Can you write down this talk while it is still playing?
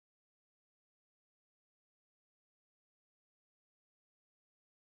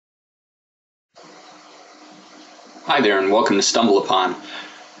Hi there and welcome to StumbleUpon.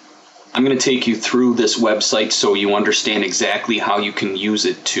 I'm going to take you through this website so you understand exactly how you can use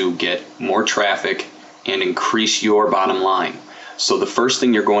it to get more traffic and increase your bottom line. So the first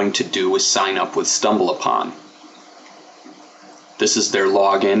thing you're going to do is sign up with StumbleUpon. This is their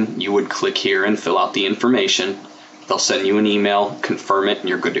login. You would click here and fill out the information. They'll send you an email, confirm it, and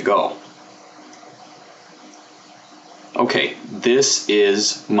you're good to go. Okay, this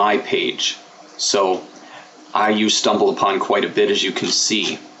is my page. So I use StumbleUpon quite a bit, as you can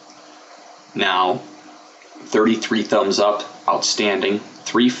see. Now, 33 thumbs up, outstanding,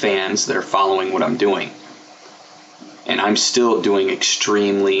 3 fans that are following what I'm doing. And I'm still doing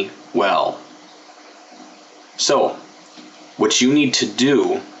extremely well. So, what you need to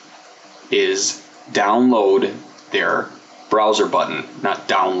do is download their browser button. Not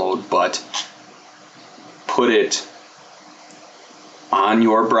download, but put it on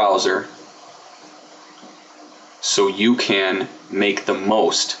your browser so you can make the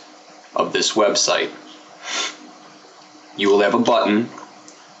most of this website. You will have a button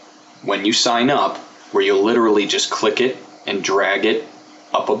when you sign up where you'll literally just click it and drag it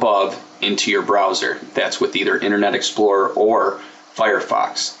up above into your browser. That's with either Internet Explorer or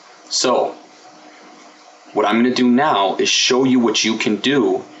Firefox. So, what I'm going to do now is show you what you can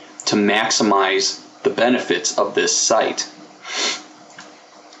do to maximize the benefits of this site.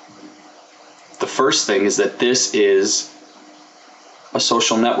 The first thing is that this is a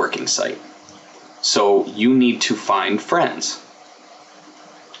social networking site. So you need to find friends.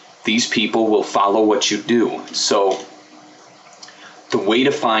 These people will follow what you do. So the way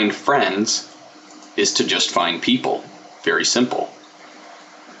to find friends is to just find people. Very simple.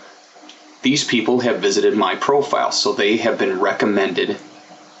 These people have visited my profile, so they have been recommended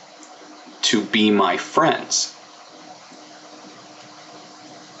to be my friends.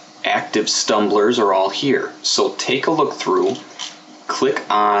 Active stumblers are all here. So take a look through, click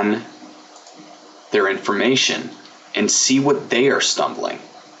on their information, and see what they are stumbling.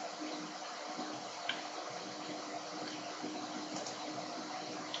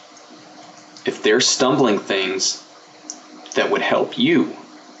 If they're stumbling things that would help you,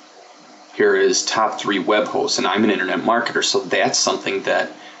 here is top 3 web hosts, and I'm an internet marketer, so that's something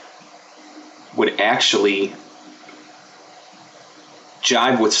that would actually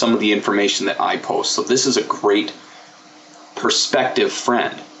jive with some of the information that I post. So this is a great prospective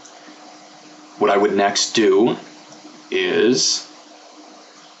friend. What I would next do is,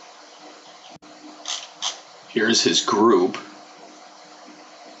 here's his group.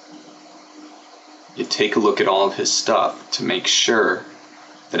 You take a look at all of his stuff to make sure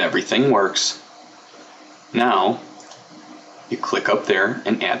that everything works. Now, you click up there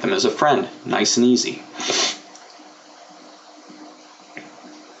and add them as a friend. Nice and easy.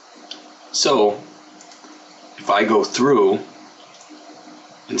 So, if I go through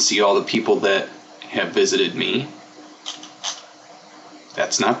and see all the people that have visited me,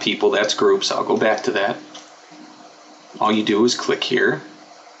 that's not people, that's groups. I'll go back to that. All you do is click here,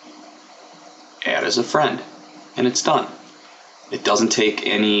 add as a friend, and it's done. It doesn't take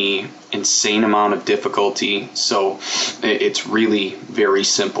any insane amount of difficulty, so it's really very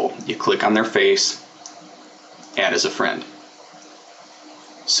simple. You click on their face, add as a friend.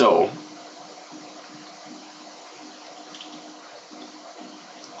 So,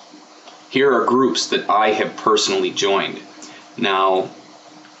 here are groups that I have personally joined. Now,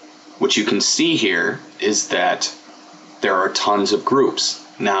 what you can see here is that there are tons of groups.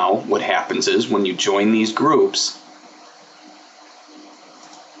 Now, what happens is when you join these groups,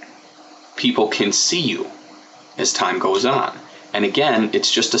 people can see you as time goes on. And again,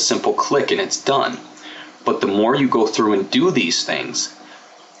 it's just a simple click and it's done. But the more you go through and do these things,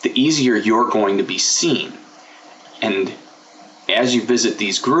 the easier you're going to be seen. And as you visit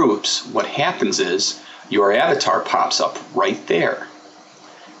these groups, what happens is your avatar pops up right there.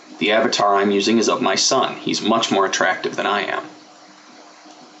 The avatar I'm using is of my son. He's much more attractive than I am.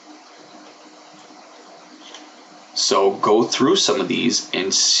 So go through some of these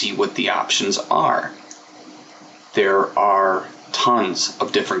and see what the options are. There are tons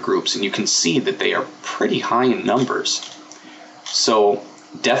of different groups, and you can see that they are pretty high in numbers. So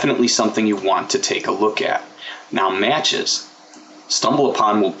definitely something you want to take a look at. Now, matches.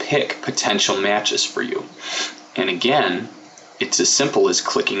 StumbleUpon will pick potential matches for you. And again, it's as simple as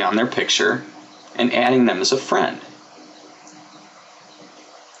clicking on their picture and adding them as a friend.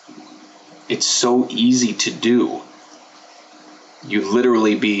 It's so easy to do. You'd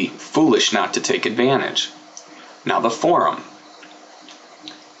literally be foolish not to take advantage. Now the forum.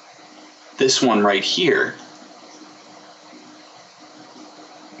 This one right here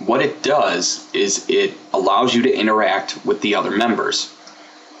what it does is it allows you to interact with the other members.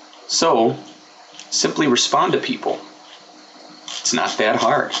 So simply respond to people. It's not that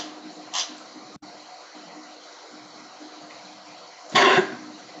hard.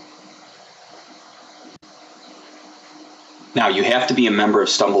 Now, you have to be a member of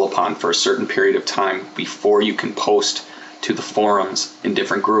StumbleUpon for a certain period of time before you can post to the forums in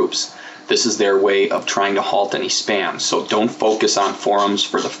different groups. This is their way of trying to halt any spam. So don't focus on forums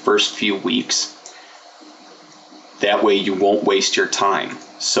for the first few weeks. That way you won't waste your time.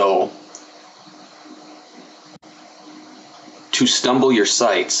 So to stumble your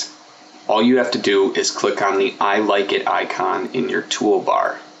sites, all you have to do is click on the I like it icon in your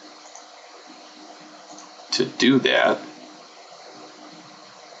toolbar. To do that,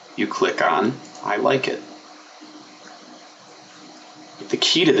 you click on I like it. The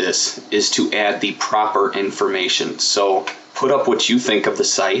key to this is to add the proper information. So put up what you think of the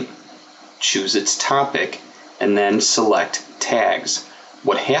site, choose its topic, and then select tags.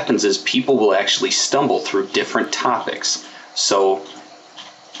 What happens is people will actually stumble through different topics. So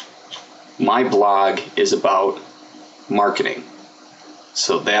my blog is about marketing.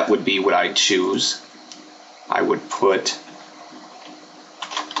 So that would be what I'd choose. I would put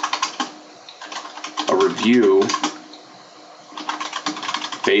a review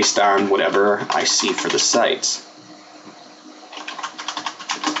based on whatever I see for the sites.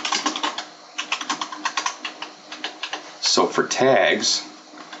 So for tags,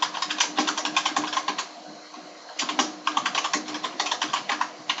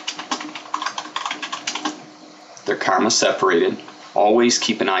 they're comma separated. Always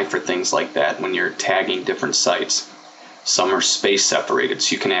keep an eye for things like that when you're tagging different sites. Some are space separated,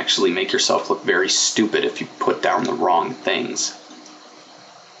 so you can actually make yourself look very stupid if you put down the wrong things.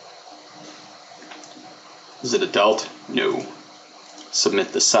 Is it adult? No.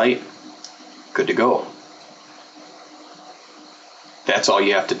 Submit the site. Good to go. That's all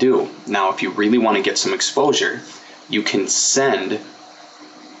you have to do. Now, if you really want to get some exposure, you can send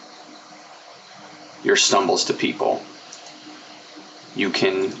your stumbles to people. You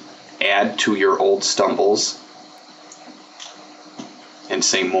can add to your old stumbles and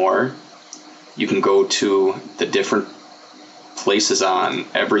say more. You can go to the different places on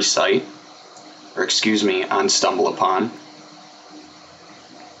every site, or excuse me, on StumbleUpon.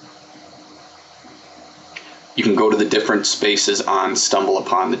 You can go to the different spaces on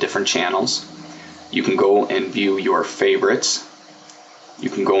StumbleUpon, the different channels. You can go and view your favorites. You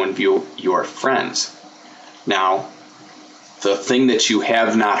can go and view your friends. Now, the thing that you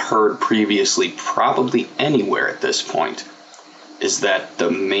have not heard previously, probably anywhere at this point, is that the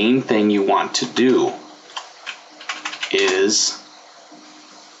main thing you want to do is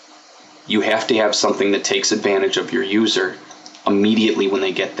you have to have something that takes advantage of your user immediately when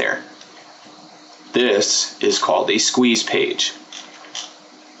they get there. This is called a squeeze page.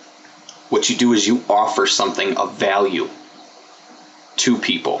 What you do is you offer something of value to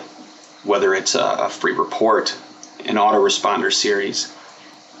people, whether it's a free report, an autoresponder series,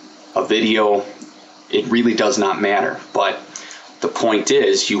 a video. It really does not matter, but the point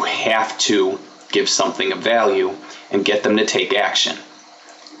is you have to give something of value and get them to take action.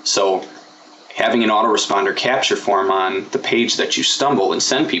 So having an autoresponder capture form on the page that you stumble and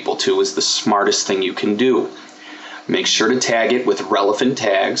send people to is the smartest thing you can do. Make sure to tag it with relevant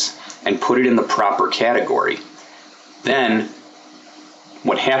tags and put it in the proper category. Then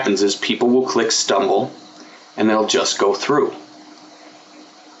what happens is people will click stumble and they'll just go through.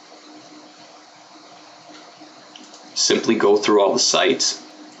 Simply go through all the sites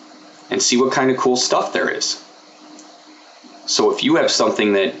and see what kind of cool stuff there is. So if you have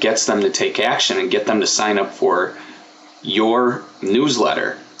something that gets them to take action and get them to sign up for your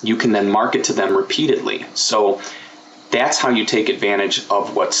newsletter, you can then market to them repeatedly. So that's how you take advantage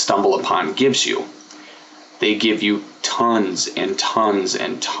of what StumbleUpon gives you. They give you tons and tons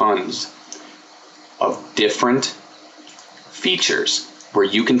and tons of different features where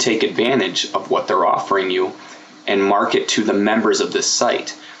you can take advantage of what they're offering you and market to the members of this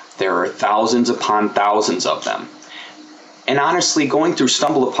site. There are thousands upon thousands of them. And honestly, going through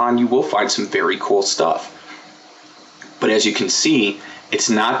StumbleUpon, you will find some very cool stuff. But as you can see, it's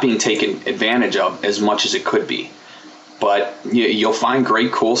not being taken advantage of as much as it could be. But you'll find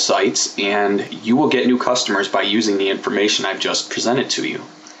great, cool sites, and you will get new customers by using the information I've just presented to you.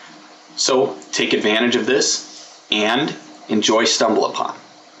 So take advantage of this and enjoy StumbleUpon.